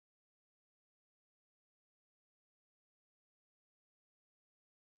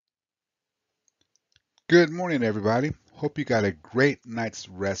Good morning, everybody. Hope you got a great night's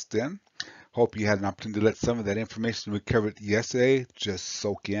rest in. Hope you had an opportunity to let some of that information we covered yesterday just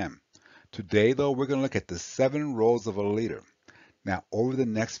soak in. Today, though, we're going to look at the 7 roles of a leader. Now, over the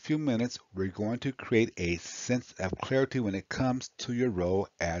next few minutes, we're going to create a sense of clarity when it comes to your role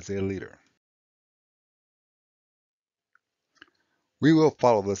as a leader. We will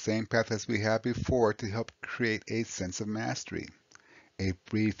follow the same path as we have before to help create a sense of mastery. A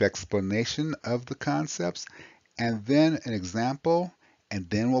brief explanation of the concepts, and then an example, and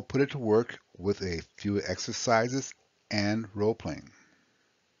then we'll put it to work with a few exercises and role playing.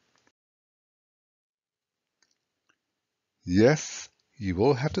 Yes, you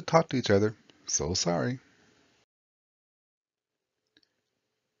will have to talk to each other. So sorry.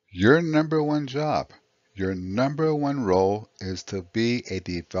 Your number one job, your number one role is to be a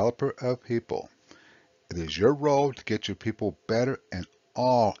developer of people. It is your role to get your people better in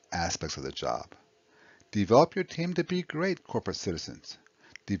all aspects of the job. Develop your team to be great corporate citizens.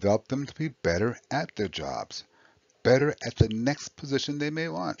 Develop them to be better at their jobs, better at the next position they may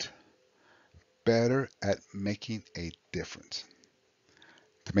want, better at making a difference.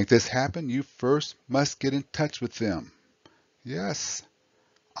 To make this happen, you first must get in touch with them. Yes,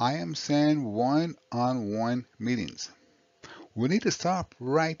 I am saying one-on-one meetings. We need to stop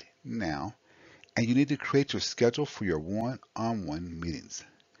right now, and you need to create your schedule for your one-on-one meetings.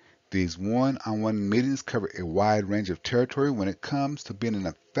 These one-on-one meetings cover a wide range of territory when it comes to being an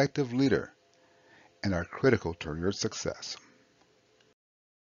effective leader and are critical to your success.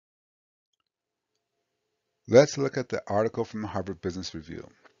 Let's look at the article from the Harvard Business Review.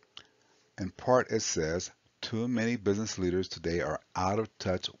 In part, it says, too many business leaders today are out of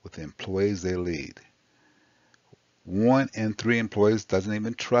touch with the employees they lead. 1 in 3 employees doesn't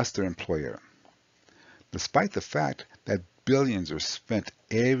even trust their employer, despite the fact that billions are spent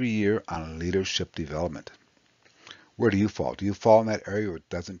every year on leadership development. Where do you fall? Do you fall in that area where it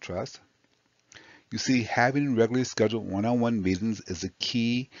doesn't trust? You see, having regularly scheduled one-on-one meetings is the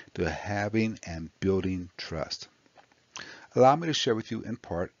key to having and building trust. Allow me to share with you in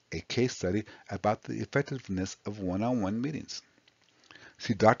part a case study about the effectiveness of one-on-one meetings.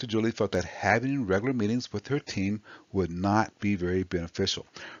 See, Dr. Julie felt that having regular meetings with her team would not be very beneficial.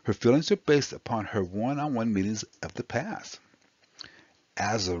 Her feelings are based upon her one-on-one meetings of the past.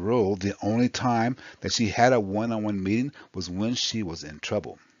 As a rule, the only time that she had a one-on-one meeting was when she was in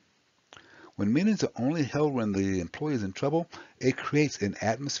trouble. When meetings are only held when the employee is in trouble, it creates an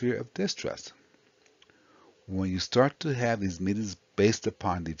atmosphere of distrust. When you start to have these meetings based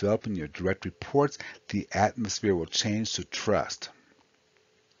upon developing your direct reports, the atmosphere will change to trust.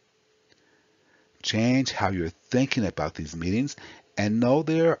 Change how you're thinking about these meetings and know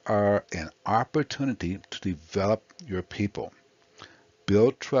there are an opportunity to develop your people.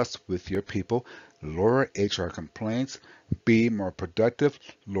 Build trust with your people, lower HR complaints, be more productive,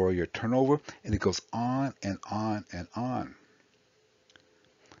 lower your turnover, and it goes on and on and on.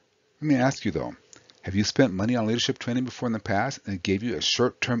 Let me ask you though, have you spent money on leadership training before in the past and it gave you a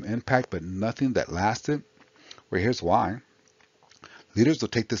short-term impact but nothing that lasted? Well, here's why. Leaders will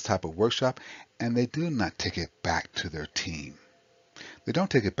take this type of workshop and they do not take it back to their team. They don't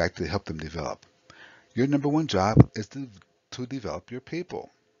take it back to help them develop. Your number one job is to develop your people.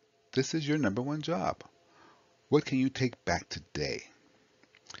 This is your number one job. What can you take back today?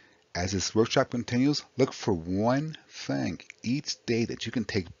 As this workshop continues, look for one thing each day that you can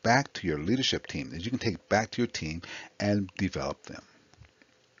take back to your leadership team, that you can take back to your team and develop them.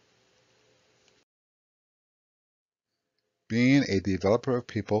 Being a developer of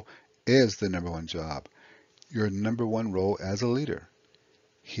people is the number one job, your number one role as a leader.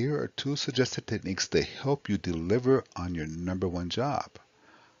 Here are 2 suggested techniques to help you deliver on your number one job.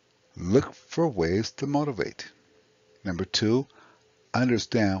 Look for ways to motivate. Number 2,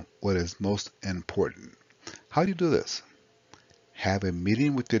 understand what is most important. How do you do this? Have a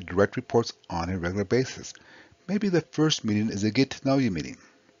meeting with your direct reports on a regular basis. Maybe the first meeting is a get to know you meeting.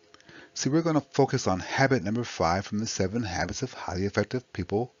 See, we're going to focus on habit number 5 from the 7 Habits of Highly Effective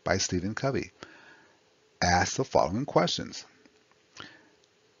People by Stephen Covey. Ask the following questions.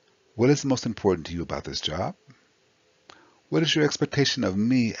 What is most important to you about this job? What is your expectation of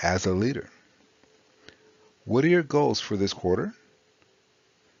me as a leader? What are your goals for this quarter?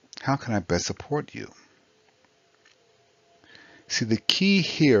 How can I best support you? See, the key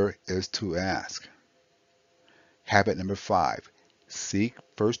here is to ask. Habit number 5, seek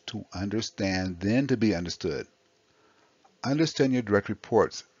first to understand, then to be understood. Understand your direct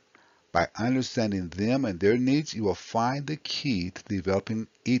reports. By understanding them and their needs, you will find the key to developing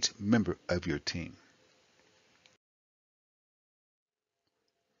each member of your team.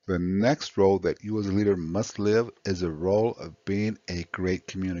 The next role that you as a leader must live is the role of being a great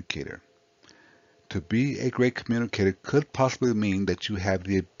communicator. To be a great communicator could possibly mean that you have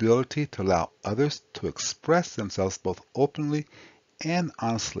the ability to allow others to express themselves both openly and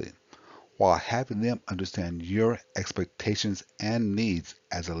honestly, while having them understand your expectations and needs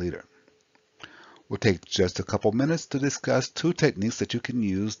as a leader. We'll take just a couple minutes to discuss 2 techniques that you can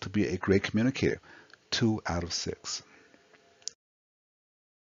use to be a great communicator. 2 out of 6.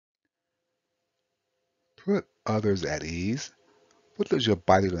 Put others at ease. What does your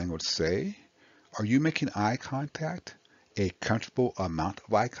body language say? Are you making eye contact? A comfortable amount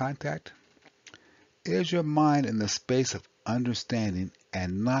of eye contact? Is your mind in the space of understanding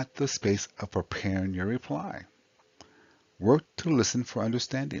and not the space of preparing your reply? Work to listen for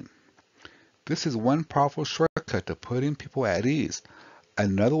understanding. This is one powerful shortcut to putting people at ease.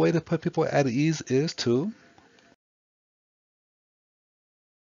 Another way to put people at ease is to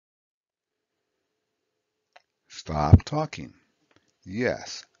stop talking.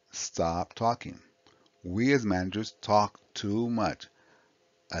 Yes, stop talking. We as managers talk too much,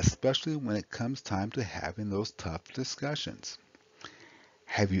 especially when it comes time to having those tough discussions.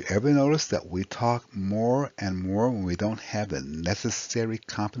 Have you ever noticed that we talk more and more when we don't have the necessary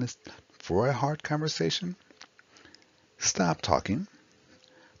confidence for a hard conversation? Stop talking.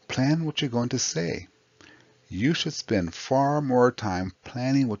 Plan what you're going to say. You should spend far more time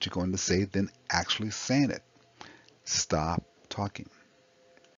planning what you're going to say than actually saying it. Stop talking.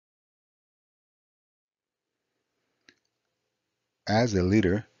 As a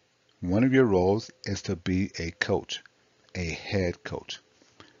leader, one of your roles is to be a coach, a head coach.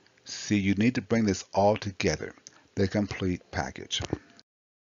 See, you need to bring this all together, the complete package.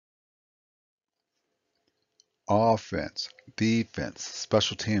 Offense, defense,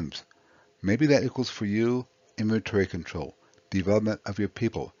 special teams. Maybe that equals for you inventory control, development of your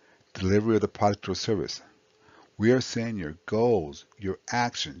people, delivery of the product or service. We are saying your goals, your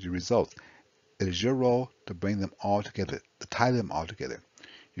actions, your results. It is your role to bring them all together, to tie them all together.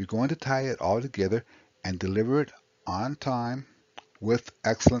 You're going to tie it all together and deliver it on time with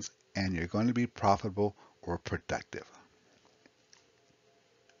excellence, and you're going to be profitable or productive.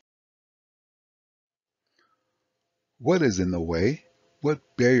 What is in the way? What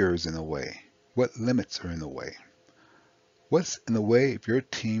barriers in the way? What limits are in the way? What's in the way of your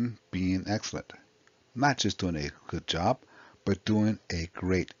team being excellent? Not just doing a good job, but doing a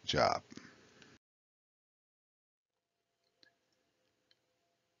great job.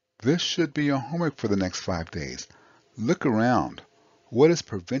 This should be your homework for the next 5 days. Look around. What is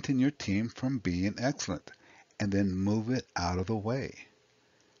preventing your team from being excellent? And then move it out of the way.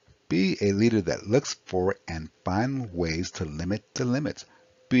 Be a leader that looks for and finds ways to limit the limits.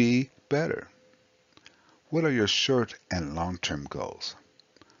 Be better. What are your short and long-term goals?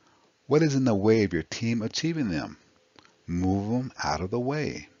 What is in the way of your team achieving them? Move them out of the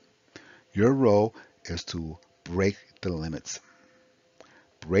way. Your role is to break the limits.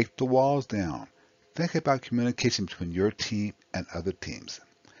 Break the walls down. Think about communication between your team and other teams.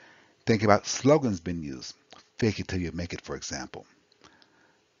 Think about slogans being used. Fake it till you make it, for example.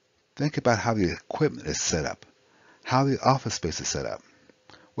 Think about how the equipment is set up, how the office space is set up.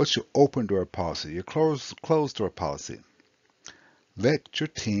 What's your open door policy, your closed door policy? Let your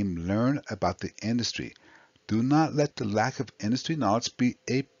team learn about the industry. Do not let the lack of industry knowledge be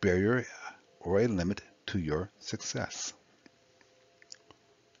a barrier or a limit to your success.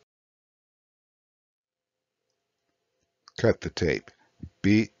 Cut the tape.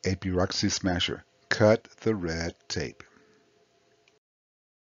 Be a bureaucracy smasher. Cut the red tape.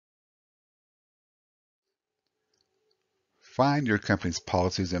 Find your company's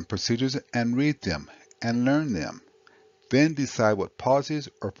policies and procedures and read them and learn them. Then decide what policies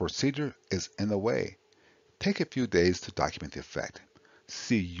or procedure is in the way. Take a few days to document the effect.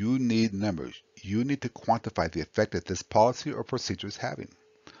 See, you need numbers. You need to quantify the effect that this policy or procedure is having.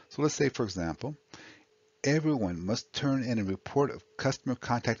 So let's say, for example, everyone must turn in a report of customer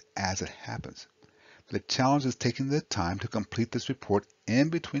contact as it happens. The challenge is taking the time to complete this report in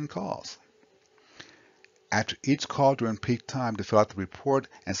between calls. After each call during peak time to fill out the report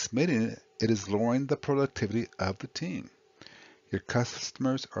and submitting it, it is lowering the productivity of the team. Your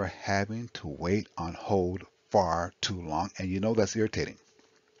customers are having to wait on hold far too long, and you know that's irritating.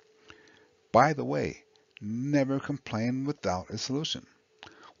 By the way, never complain without a solution.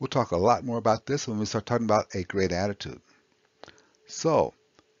 We'll talk a lot more about this when we start talking about a great attitude. So,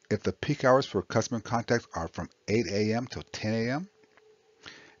 if the peak hours for customer contacts are from 8 a.m. to 10 a.m.,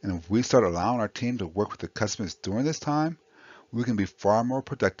 and if we start allowing our team to work with the customers during this time, we can be far more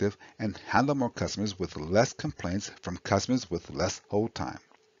productive and handle more customers with less complaints from customers with less hold time.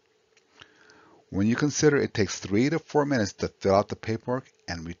 When you consider it takes 3 to 4 minutes to fill out the paperwork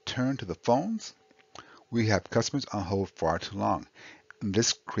and return to the phones, we have customers on hold far too long, and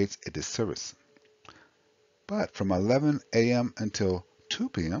this creates a disservice. But from 11 a.m. until 2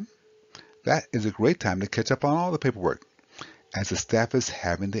 p.m., that is a great time to catch up on all the paperwork, as the staff is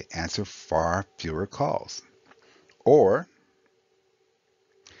having to answer far fewer calls. Or,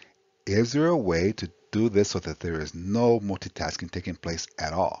 is there a way to do this so that there is no multitasking taking place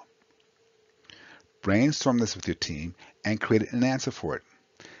at all? Brainstorm this with your team and create an answer for it.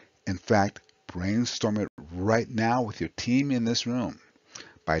 In fact, brainstorm it right now with your team in this room.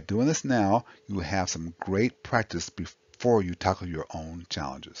 By doing this now, you will have some great practice before you tackle your own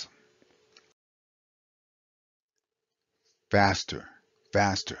challenges. Faster,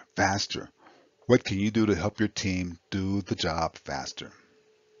 faster, faster. What can you do to help your team do the job faster?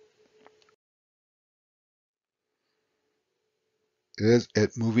 Is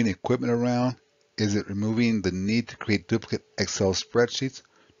it moving equipment around? Is it removing the need to create duplicate Excel spreadsheets?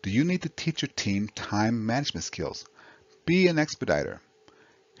 Do you need to teach your team time management skills? Be an expediter.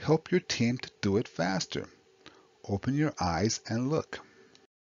 Help your team to do it faster. Open your eyes and look.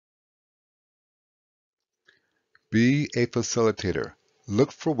 Be a facilitator.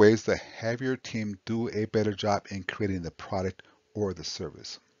 Look for ways to have your team do a better job in creating the product or the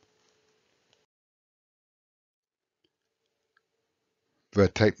service. The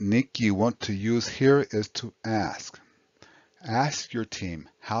technique you want to use here is to ask. Ask your team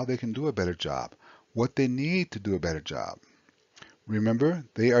how they can do a better job, what they need to do a better job. Remember,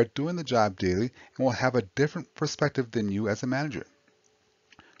 they are doing the job daily and will have a different perspective than you as a manager.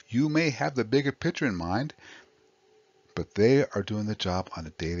 You may have the bigger picture in mind, but they are doing the job on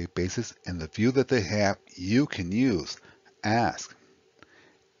a daily basis, and the view that they have, you can use. Ask.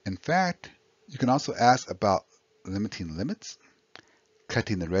 In fact, you can also ask about limiting limits,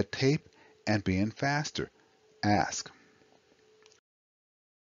 cutting the red tape, and being faster. Ask.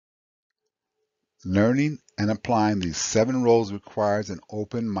 Learning and applying these 7 roles requires an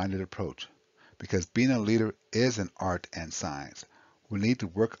open-minded approach, because being a leader is an art and science. We need to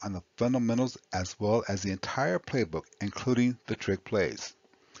work on the fundamentals as well as the entire playbook, including the trick plays.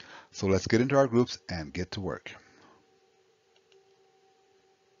 So let's get into our groups and get to work.